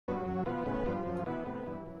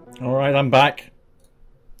Alright, I'm back.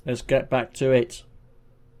 Let's get back to it.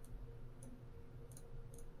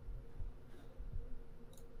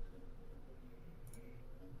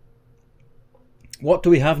 What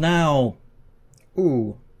do we have now?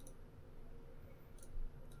 Ooh.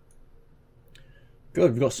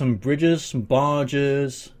 Good, we've got some bridges, some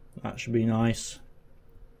barges. That should be nice.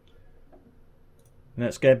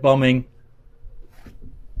 Let's get bombing.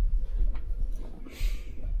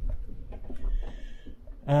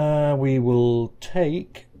 We will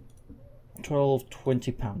take 12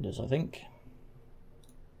 20-pounders, I think.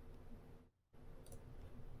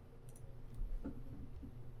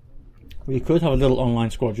 We could have a little online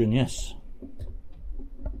squadron, yes.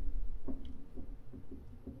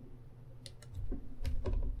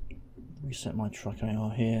 Reset my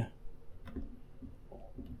TrackIR here.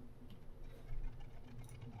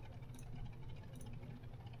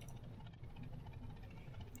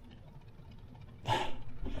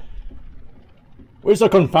 Where's the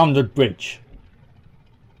confounded bridge?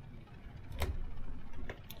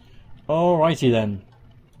 Alrighty then.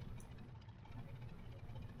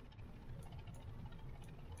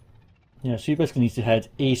 Yeah, so you basically need to head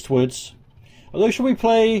eastwards. Although, should we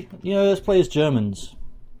play, let's play as Germans.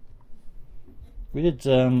 We did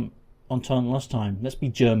Entente last time. Let's be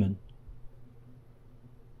German.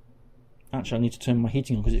 Actually, I need to turn my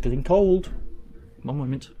heating on because it's getting cold. One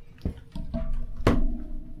moment.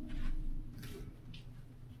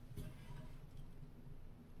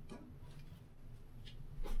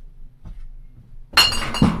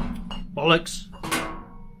 Bollocks!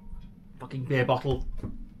 Fucking beer bottle.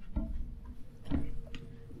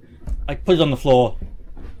 I put it on the floor,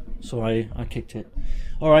 so I kicked it.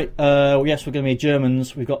 Alright, yes, we're going to be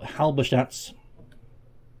Germans. We've got Halberstadt.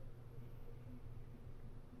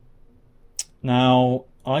 Now,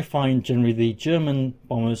 I find generally the German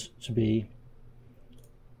bombers to be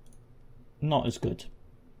not as good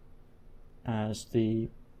as the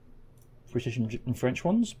British and French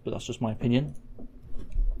ones, but that's just my opinion.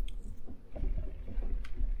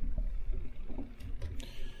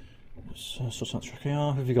 So that's not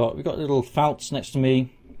TrackIR. Who have we got? We've got little Pfalz next to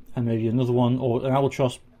me, and maybe another one, or an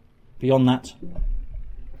Albatross beyond that.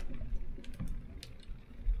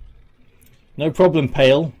 No problem,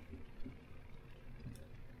 Pale.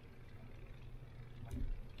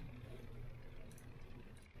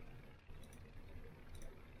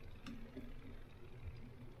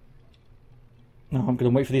 Now I'm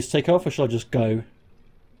going to wait for these to take off, or shall I just go?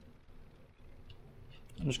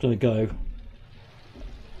 I'm just going to go.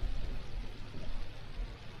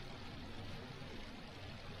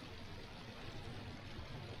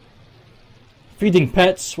 Feeding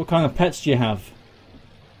pets. What kind of pets do you have?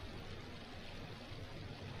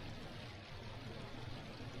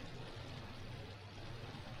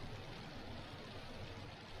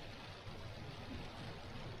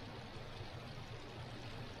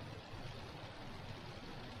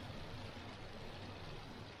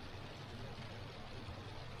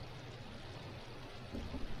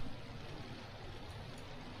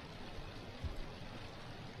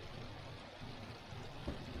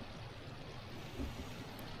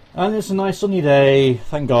 And it's a nice sunny day,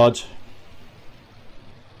 thank God.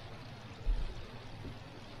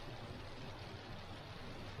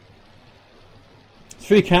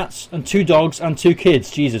 Three cats and 2 dogs and 2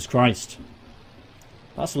 kids, Jesus Christ.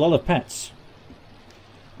 That's a lot of pets.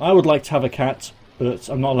 I would like to have a cat, but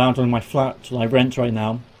I'm not allowed on my flat that I rent right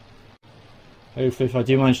now. Hopefully if I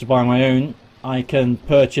do manage to buy my own, I can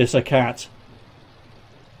purchase a cat.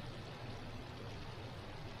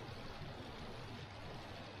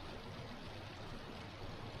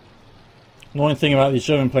 The only thing about these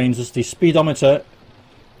German planes is the speedometer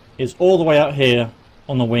is all the way out here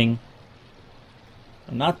on the wing,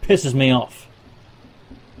 and that pisses me off.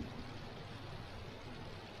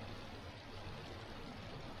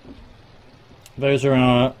 Those are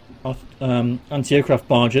our anti-aircraft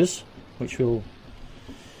barges, which we'll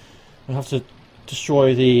have to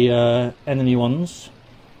destroy the enemy ones.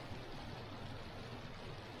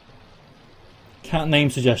 Cat name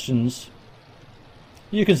suggestions.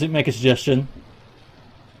 You can make a suggestion.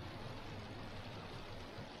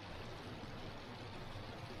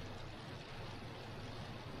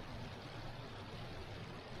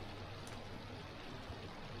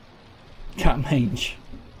 Cat mange.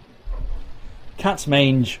 Cat's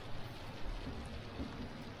mange.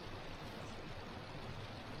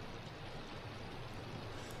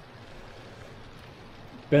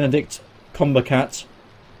 Benedict Combo Cat.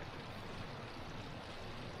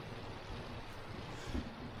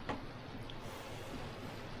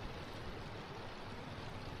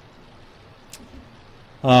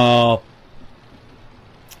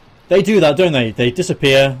 They do that, don't they? They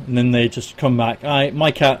disappear and then they just come back. My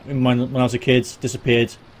cat, when I was a kid,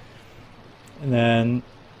 disappeared, and then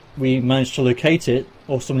we managed to locate it,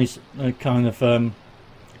 or somebody's kind of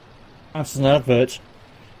answered an advert.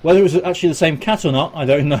 Whether it was actually the same cat or not, I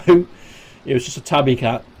don't know. It was just a tabby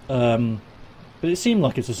cat, but it seemed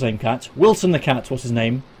like it's the same cat. Wilson the cat, what's his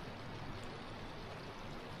name?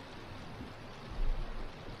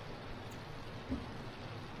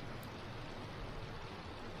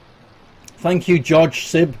 Thank you, George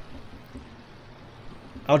Sib.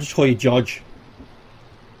 I'll just call you George.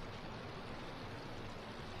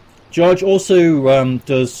 George also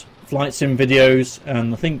does flight sim videos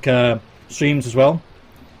and I think streams as well.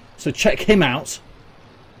 So check him out.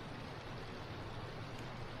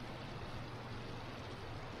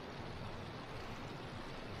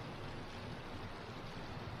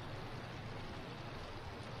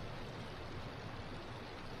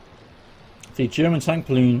 The German tank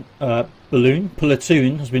platoon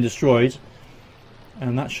has been destroyed,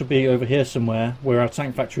 and that should be over here somewhere where our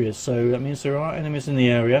tank factory is, so that means there are enemies in the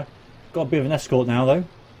area. Got a bit of an escort now though.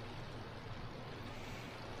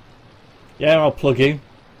 Yeah, I'll plug you.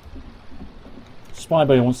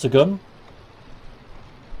 Spyboy wants the gun.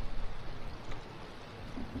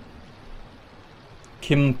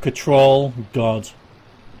 Kim Control, God.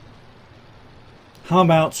 How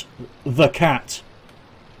about the cat?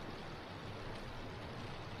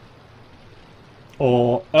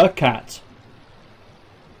 Or a cat.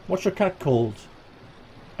 What's your cat called?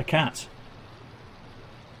 A cat.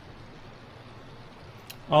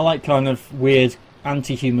 I like kind of weird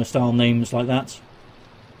anti-humour style names like that.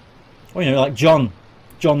 Or, you know, like John.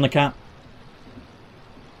 John the cat.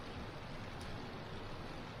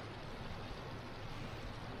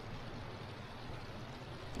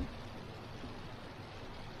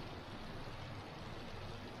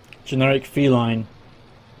 Generic feline.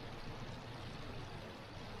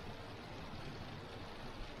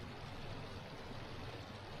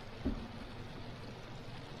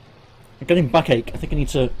 I'm getting backache. I think I need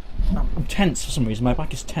to... I'm tense for some reason. My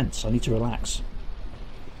back is tense. I need to relax.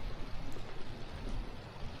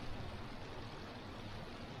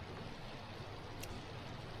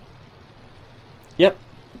 Yep.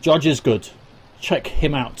 Judge is good. Check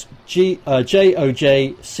him out.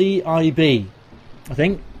 JOJCIB. I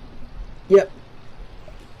think. Yep.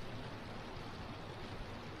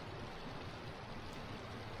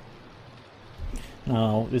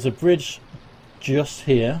 Now, there's a bridge just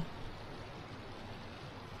here.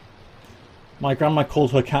 My grandma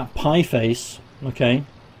called her cat Pie Face. Okay.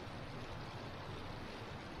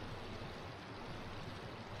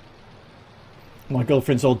 My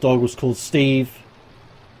girlfriend's old dog was called Steve.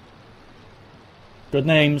 Good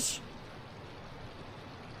names.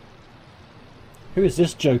 Who is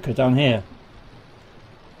this joker down here?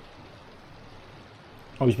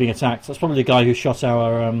 Oh, he's being attacked. That's probably the guy who shot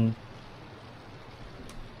our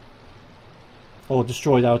or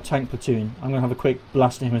destroyed our tank platoon. I'm going to have a quick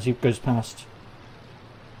blast at him as he goes past.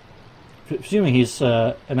 Presuming he's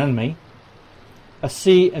an enemy.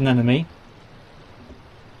 An enemy.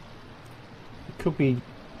 It could be...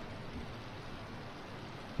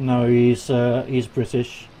 No, he's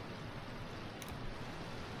British.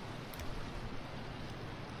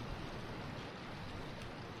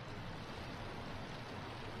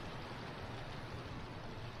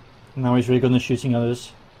 Now he's really good at shooting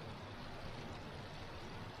others.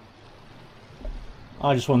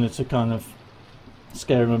 I just wanted to kind of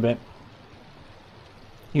scare him a bit.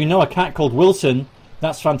 You know a cat called Wilson?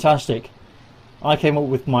 That's fantastic. I came up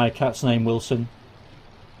with my cat's name, Wilson.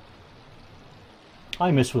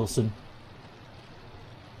 I miss Wilson.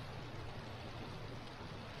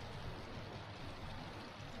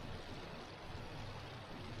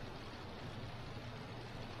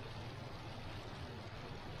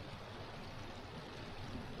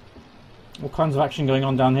 All kinds of action going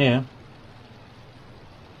on down here.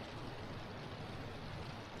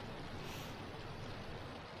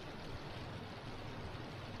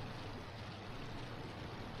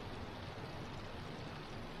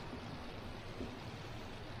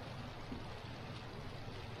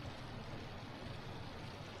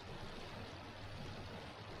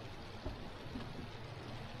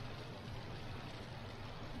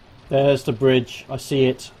 There's the bridge, I see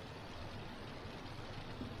it.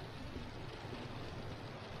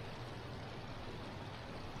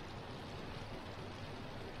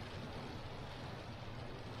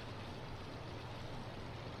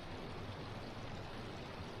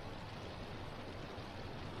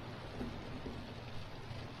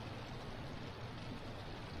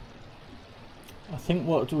 I think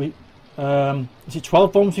what do we... is it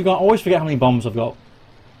 12 bombs you got? I always forget how many bombs I've got.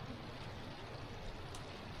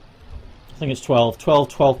 think it's 12.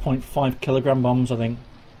 12.5 kilogram bombs, I think.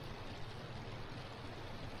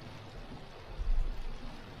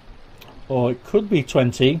 Or it could be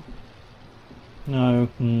 20. No,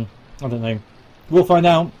 I don't know. We'll find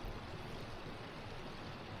out.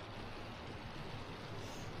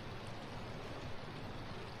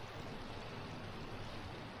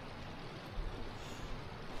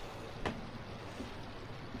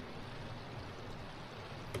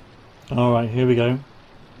 Alright, here we go.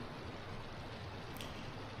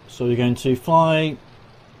 So we're going to fly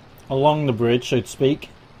along the bridge, so to speak,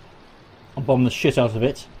 and bomb the shit out of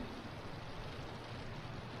it.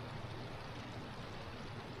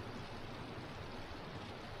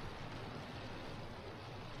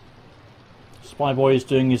 Spy Boy is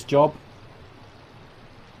doing his job.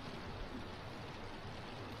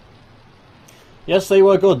 Yes, they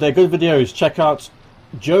were good. They're good videos. Check out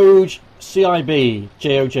JojCIB,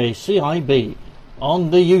 JOJCIB,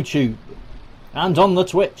 on the YouTube and on the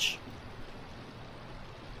Twitch.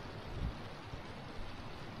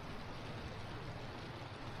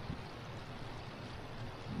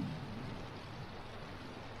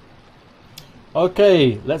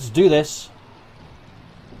 Okay, let's do this.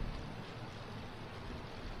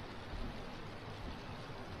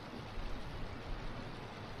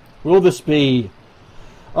 Will this be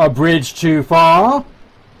a bridge too far?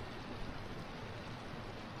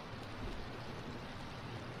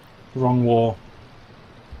 Wrong war.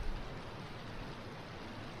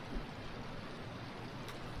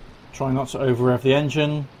 Try not to over-rev the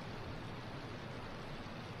engine.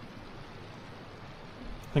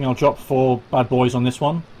 I think I'll drop 4 bad boys on this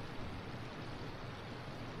one.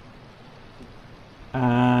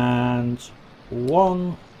 And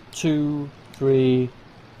 1, 2, 3,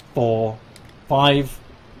 4, 5.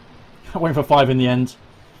 I went for 5 in the end.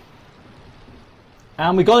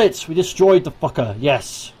 And we got it! We destroyed the fucker,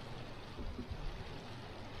 yes.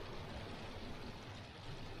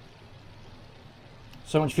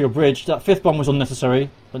 So much for your bridge. That 5th bomb was unnecessary,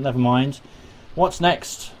 but never mind. What's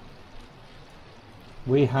next?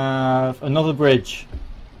 We have another bridge.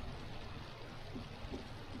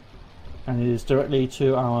 And it is directly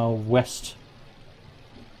to our west.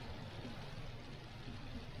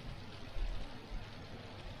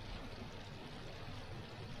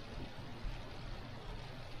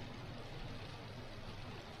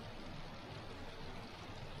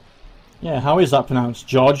 Yeah, how is that pronounced?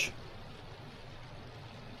 George?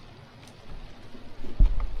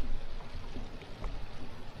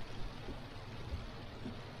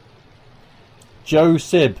 Joe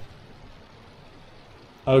Sib.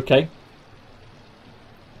 Okay.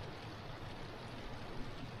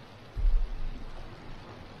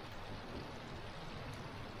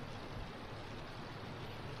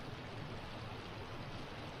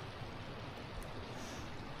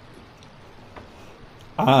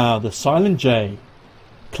 Ah, the Silent J.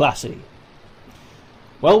 Classy.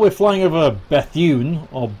 Well, we're flying over Bethune,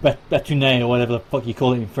 or Bethune, or whatever the fuck you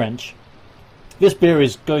call it in French. This beer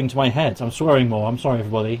is going to my head. I'm swearing more. I'm sorry,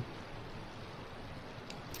 everybody.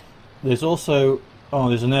 There's also... Oh,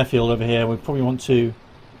 there's an airfield over here. We probably want to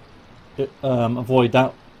avoid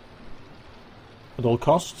that at all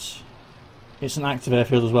costs. It's an active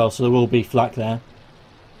airfield as well, so there will be flak there.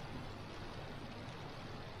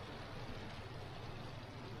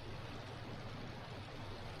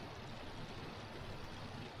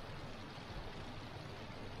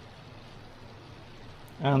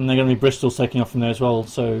 And they're going to be Bristol's taking off from there as well,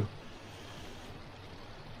 so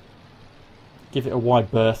give it a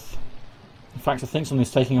wide berth. In fact, I think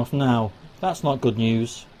something's taking off now. That's not good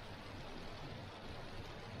news.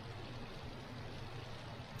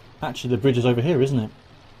 Actually, the bridge is over here, isn't it?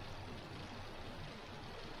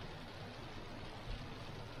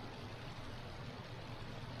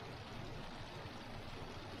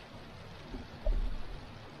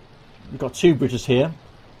 We've got 2 bridges here.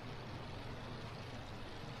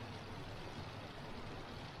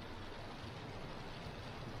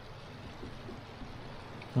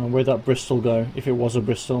 Where'd that Bristol go, if it was a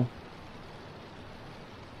Bristol?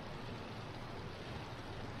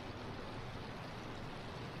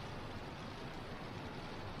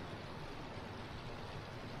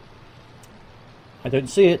 I don't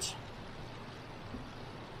see it.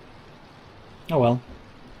 Oh well.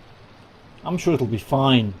 I'm sure it'll be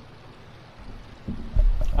fine.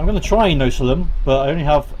 I'm going to try and no-sell them, but I only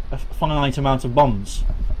have a finite amount of bombs.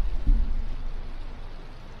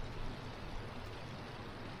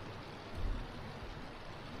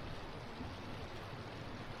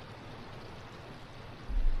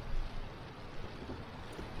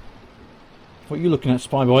 What are you looking at,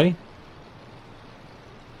 Spy Boy?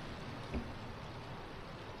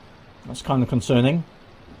 That's kind of concerning.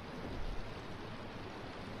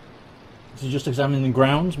 Is he just examining the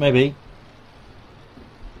ground? Maybe.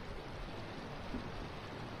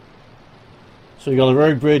 So you got a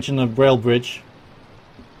road bridge and a rail bridge.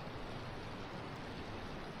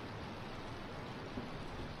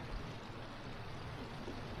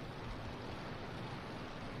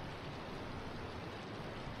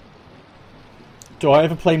 Do I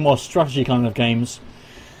ever play more strategy kind of games?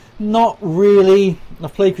 Not really.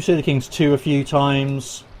 I've played Crusader Kings 2 a few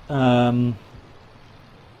times. Men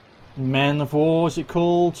of War, is it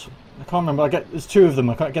called? I can't remember. There's two of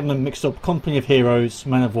them. I can't get them mixed up. Company of Heroes,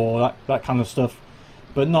 Men of War, that kind of stuff,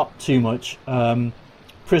 but not too much.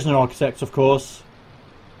 Prisoner Architect, of course.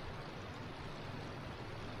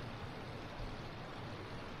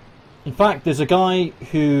 In fact, there's a guy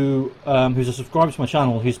who's a subscriber to my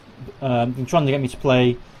channel who's been trying to get me to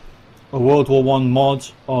play a World War I mod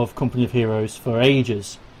of Company of Heroes for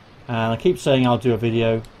ages, and I keep saying I'll do a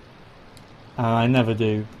video, and I never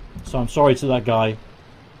do. So I'm sorry to that guy.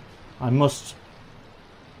 I must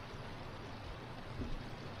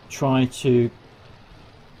try to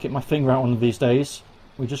get my finger out one of these days.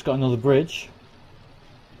 We just got another bridge.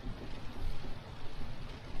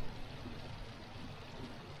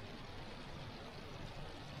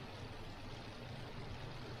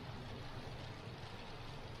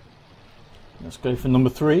 Let's go for number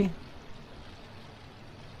 3.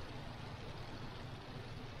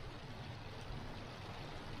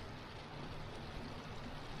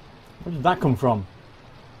 Where did that come from?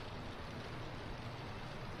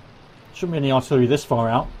 Shouldn't be any artillery this far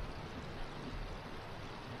out.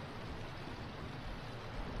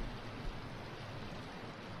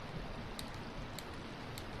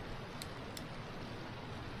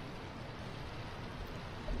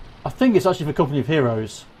 I think it's actually for Company of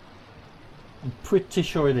Heroes. I'm pretty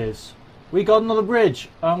sure it is. We got another bridge,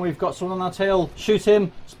 and we've got someone on our tail. Shoot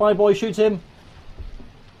him! Spy boy, shoot him!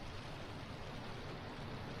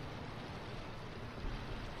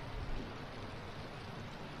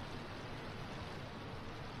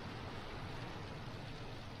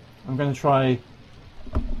 I'm going to try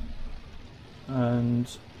and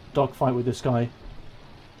dogfight with this guy.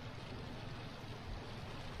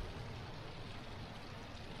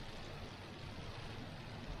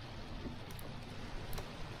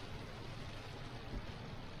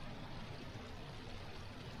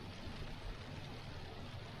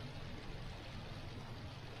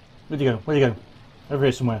 Where'd he go? Where'd he go? Over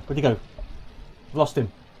here somewhere. Where'd he go? I've lost him.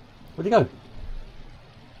 Where'd he go?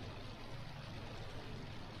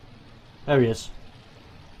 There he is.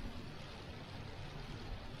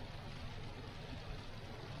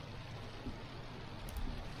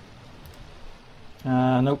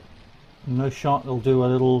 Nope. No shot. They'll do a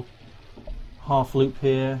little half loop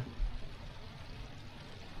here.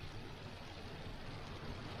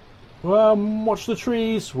 Watch the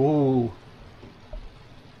trees. Whoa.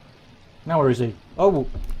 Now where is he? Oh,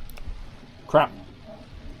 crap.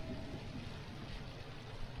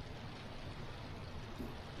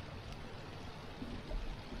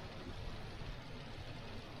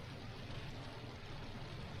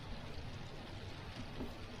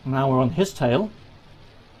 Now we're on his tail.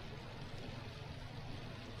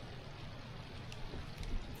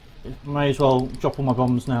 May as well drop all my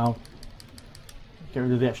bombs now. Get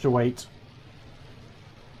rid of the extra weight.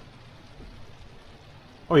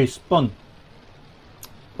 Oh, he spun.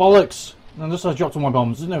 Bollocks! And just I dropped all my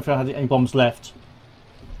bombs. I didn't know if I had any bombs left.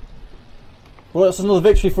 Well, that's another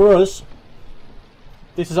victory for us.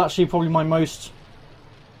 This is actually probably my most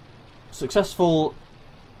successful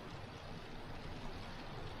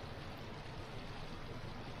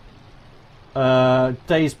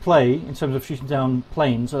day's play in terms of shooting down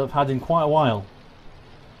planes that I've had in quite a while.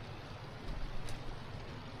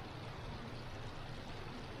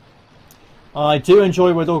 I do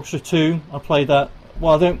enjoy Red Orchestra 2. I play that.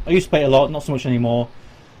 Well, I used to play it a lot, not so much anymore.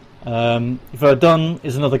 Verdun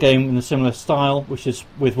is another game in a similar style, which is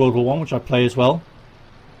with World War I, which I play as well.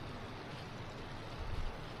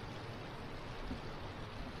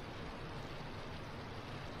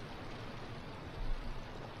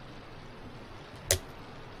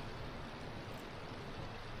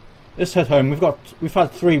 Let's head home. We've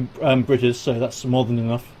had 3 bridges, so that's more than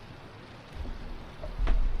enough.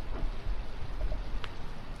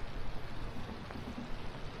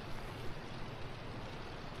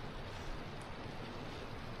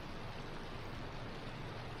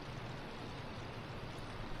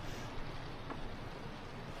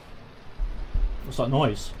 What's that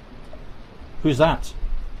noise? Who's that?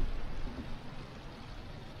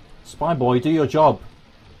 Spy boy, do your job.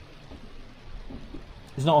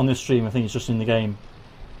 He's not on this stream, I think he's just in the game.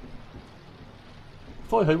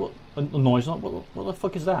 thought I heard a noise. What the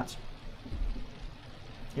fuck is that?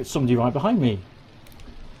 It's somebody right behind me.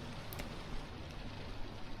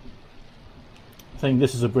 I think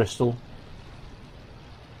this is a Bristol.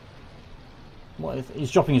 What if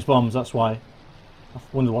he's dropping his bombs? That's why. I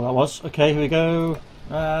wonder what that was. Okay, here we go.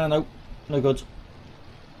 Nope, no good.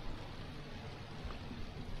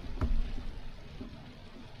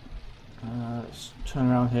 Let's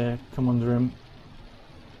turn around here. Come under him.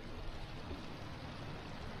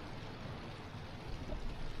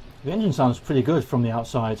 The engine sounds pretty good from the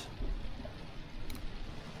outside.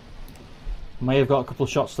 May have got a couple of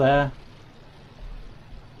shots there.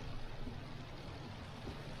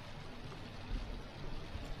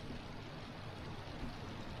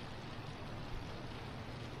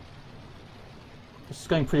 This is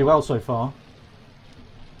going pretty well so far.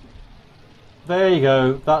 There you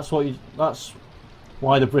go. That's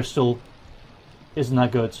why the Bristol isn't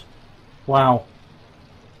that good. Wow.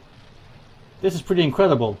 This is pretty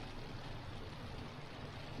incredible.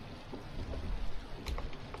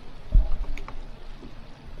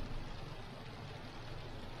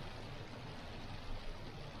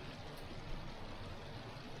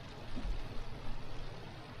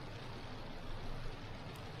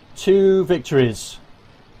 Two victories.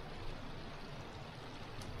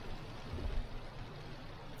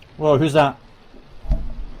 Whoa, who's that?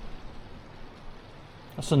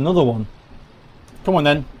 That's another one. Come on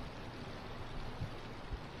then.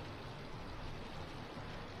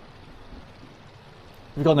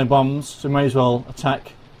 We've got no bombs, so we may as well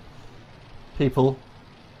attack people.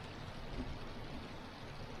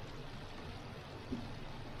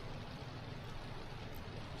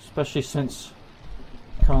 Especially since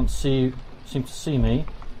you can't seem to see me.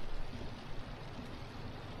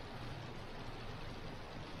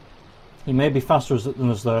 He may be faster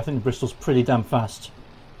than us though. I think Bristol's pretty damn fast.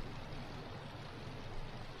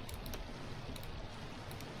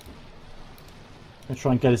 I'm going to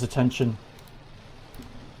try and get his attention.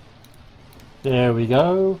 There we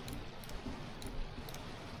go.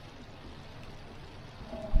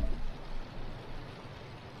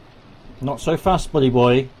 Not so fast, buddy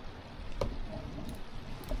boy.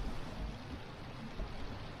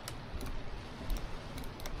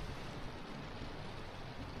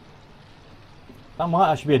 That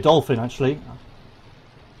might actually be a dolphin, actually.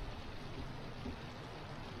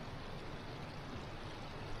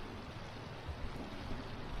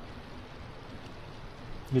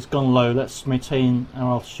 He's gone low. Let's maintain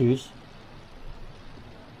our altitude.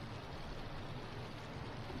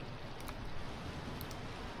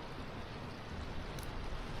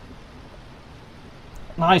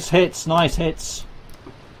 Nice hits, nice hits.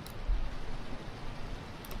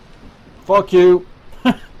 Fuck you.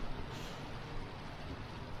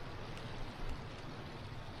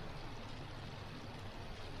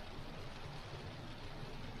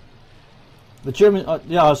 The German,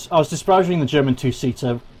 yeah, I was disparaging the German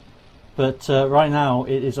two-seater, but right now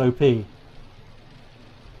it is OP.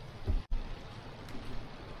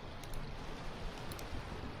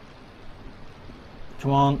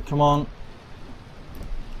 Come on, come on.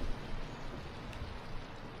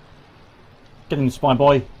 Get him, spy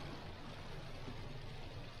boy.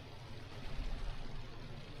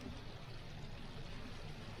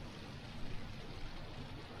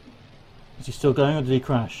 Is he still going or did he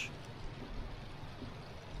crash?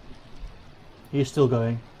 He is still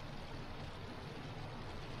going.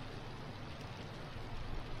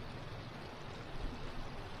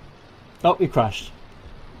 Oh, he crashed.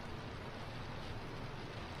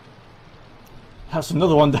 That's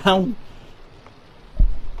another one down.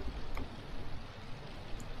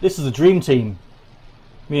 This is the dream team.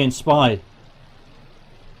 Me and Spy.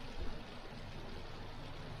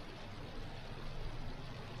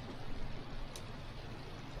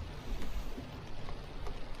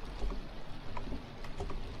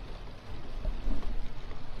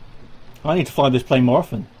 I need to fly this plane more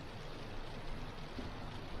often.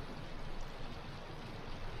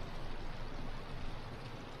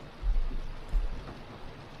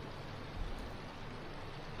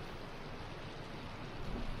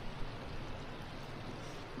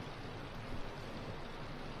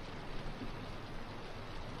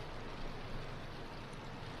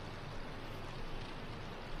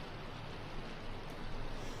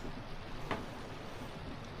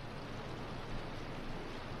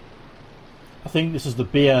 I think this is the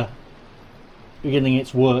beer beginning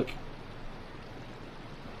its work.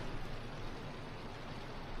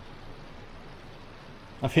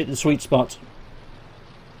 I've hit the sweet spot.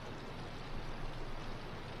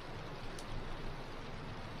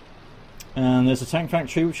 And there's a tank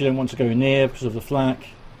factory which you don't want to go near because of the flak.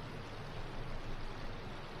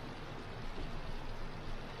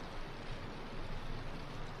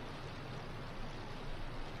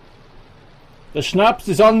 The schnapps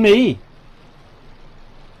is on me!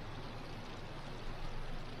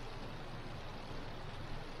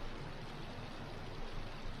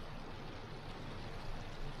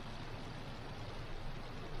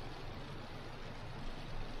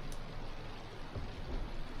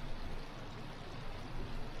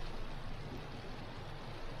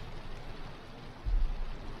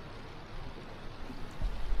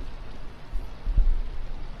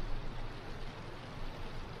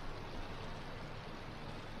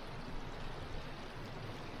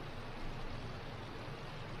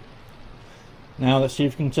 Now let's see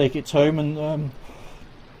if we can take it home and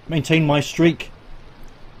maintain my streak.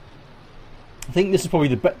 I think this is probably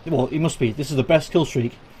the best. Well, it must be. This is the best kill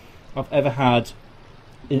streak I've ever had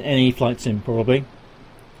in any flight sim, probably.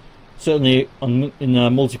 Certainly in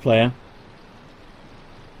multiplayer.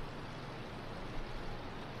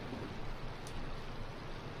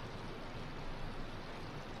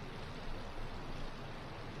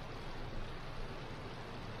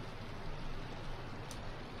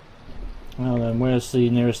 Now then, where's the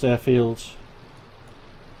nearest airfield?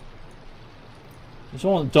 There's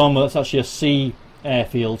one at Dom, but that's actually a sea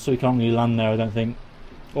airfield, so we can't really land there, I don't think.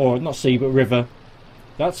 Or, not sea, but river.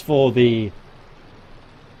 That's for the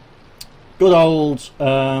good old,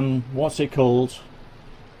 what's it called?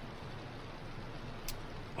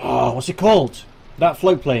 Oh, what's it called? That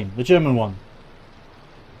float plane, the German one.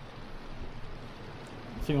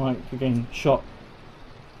 I think like we're getting shot.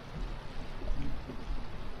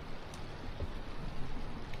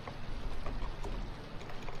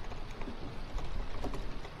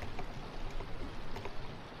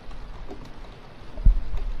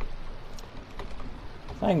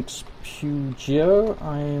 Thanks, Pugio.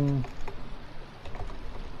 I'm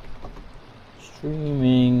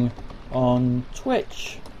streaming on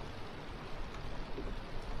Twitch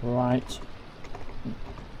right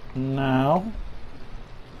now.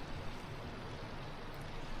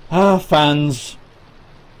 Fans.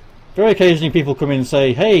 Very occasionally people come in and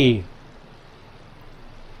say, "Hey,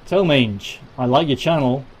 Telmange, I like your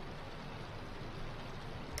channel."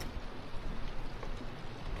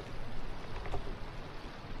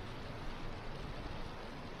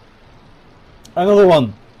 Another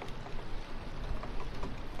one.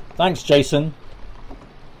 Thanks, Jason.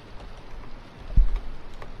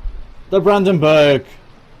 The Brandenburg.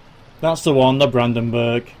 That's the one, the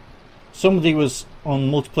Brandenburg. Somebody was on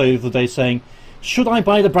multiplayer the other day saying, should I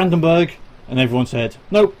buy the Brandenburg? And everyone said,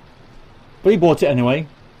 nope. But he bought it anyway.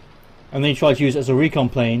 And then he tried to use it as a recon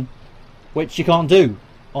plane, which you can't do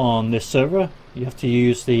on this server. You have to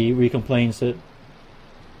use the recon planes that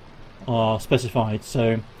are specified.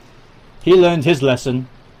 So he learned his lesson.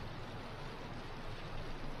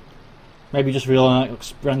 Maybe just rely on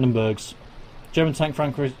Brandenburgs. German tank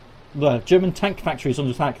factory. German tank factory is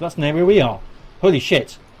under attack. That's near where we are. Holy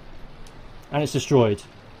shit! And it's destroyed.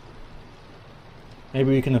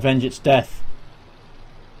 Maybe we can avenge its death.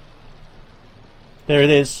 There it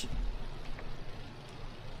is.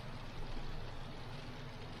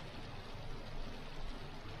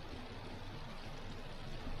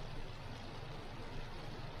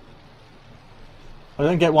 I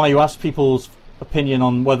don't get why you ask people's opinion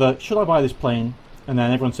on whether should I buy this plane, and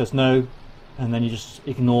then everyone says no, and then you just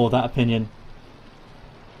ignore that opinion.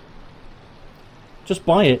 Just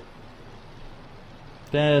buy it.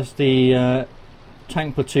 There's the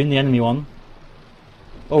tank platoon, the enemy one.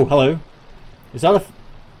 Oh, hello. Is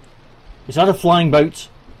that a flying boat?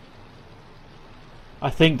 I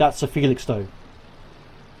think that's a Felix though.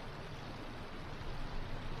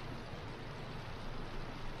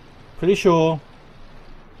 Pretty sure.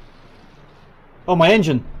 Oh, my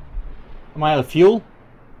engine. Am I out of fuel?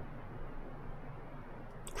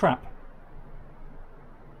 Crap.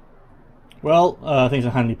 Well, I think it's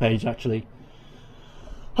a handy page actually.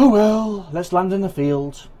 Oh well, let's land in the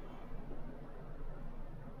field.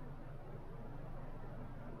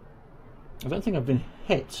 I don't think I've been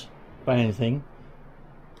hit by anything.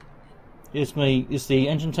 Is the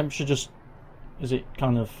engine temperature just... is it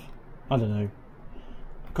kind of... I don't know.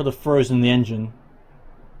 I could have frozen the engine.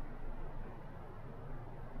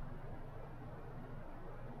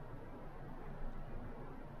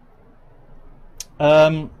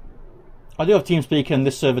 I do have TeamSpeak, and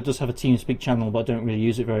this server does have a TeamSpeak channel, but I don't really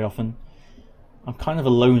use it very often. I'm kind of a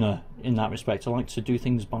loner in that respect. I like to do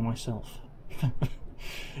things by myself.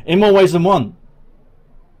 In more ways than one.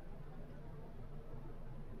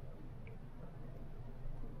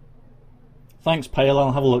 Thanks, Pale.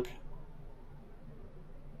 I'll have a look.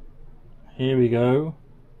 Here we go.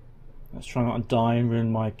 Let's try not to die and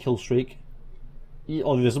ruin my kill streak.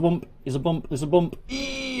 Oh, there's a bump. There's a bump. There's a bump.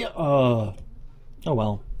 Oh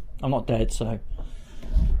well. I'm not dead, so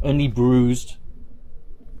only bruised.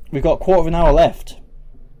 We've got a quarter of an hour left,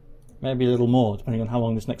 maybe a little more, depending on how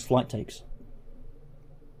long this next flight takes.